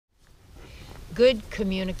good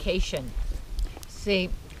communication. See,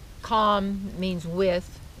 calm means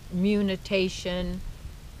with, munitation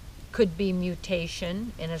could be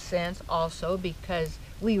mutation in a sense also, because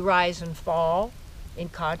we rise and fall in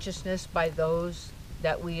consciousness by those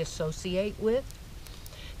that we associate with.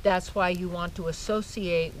 That's why you want to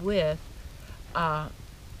associate with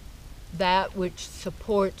that which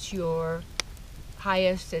supports your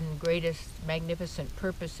highest and greatest magnificent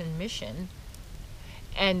purpose and mission.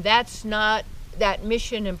 And that's not, that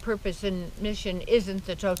mission and purpose and mission isn't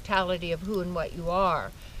the totality of who and what you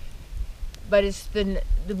are, but it's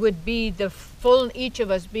would be the full, each of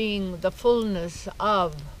us being the fullness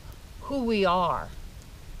of who we are.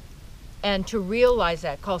 And to realize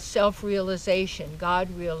that, called self-realization,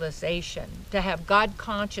 God realization, to have God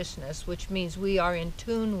consciousness, which means we are in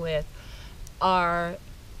tune with our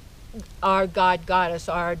God Goddess,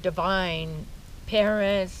 our divine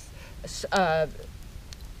parents,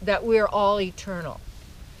 that we're all eternal.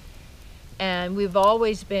 And we've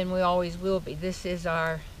always been, we always will be. This is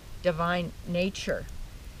our divine nature.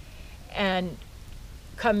 And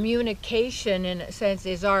communication, in a sense,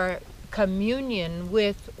 is our communion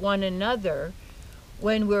with one another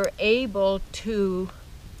when we're able to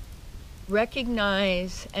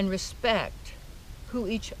recognize and respect who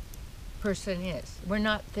each person is. We're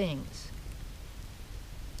not things.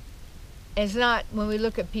 It's not, when we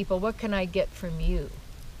look at people, what can I get from you?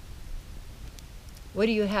 What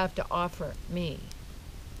do you have to offer me?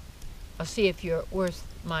 I'll see if you're worth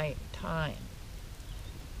my time.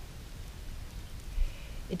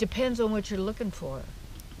 It depends on what you're looking for.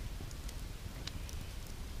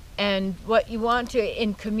 And what you want to,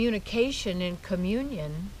 in communication, in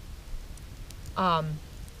communion,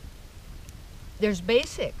 there's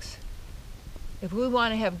basics. If we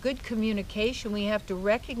want to have good communication, we have to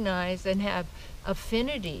recognize and have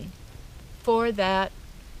affinity for that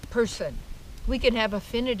person. We can have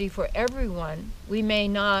affinity for everyone. We may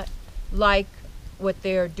not like what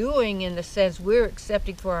they're doing in the sense we're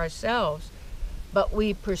accepting for ourselves, but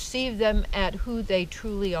we perceive them at who they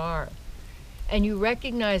truly are. And you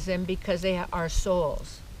recognize them because they are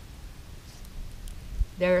souls.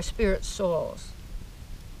 They're spirit souls.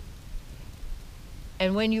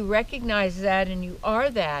 And when you recognize that and you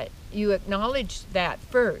are that, you acknowledge that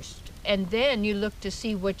first. And then you look to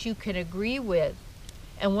see what you can agree with.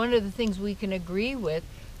 And one of the things we can agree with,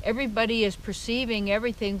 everybody is perceiving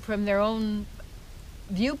everything from their own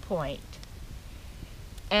viewpoint.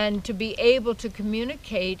 And to be able to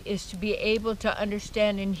communicate is to be able to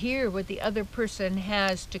understand and hear what the other person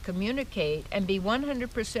has to communicate and be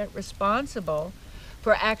 100% responsible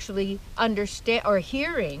for actually understand or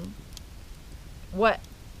hearing what,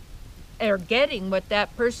 or getting what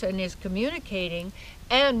that person is communicating,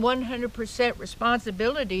 and 100%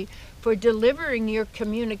 responsibility for delivering your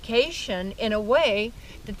communication in a way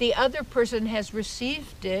that the other person has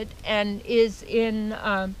received it and is in,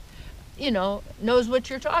 knows what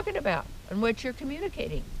you're talking about and what you're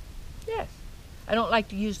communicating. Yes. I don't like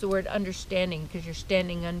to use the word understanding because you're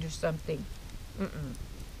standing under something.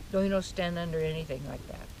 Don't stand under anything like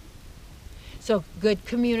that. So good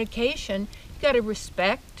communication, you got to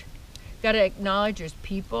respect, you got to acknowledge there's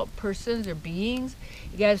people, persons, or beings.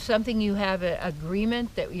 You got something, you have an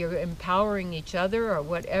agreement that you're empowering each other or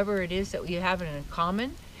whatever it is that you have in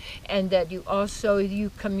common, and that you also,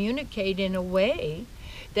 you communicate in a way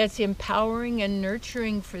that's empowering and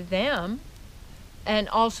nurturing for them, and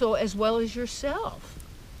also as well as yourself.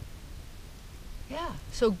 Yeah,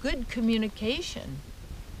 so good communication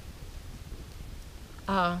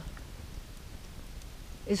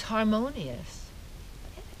is harmonious.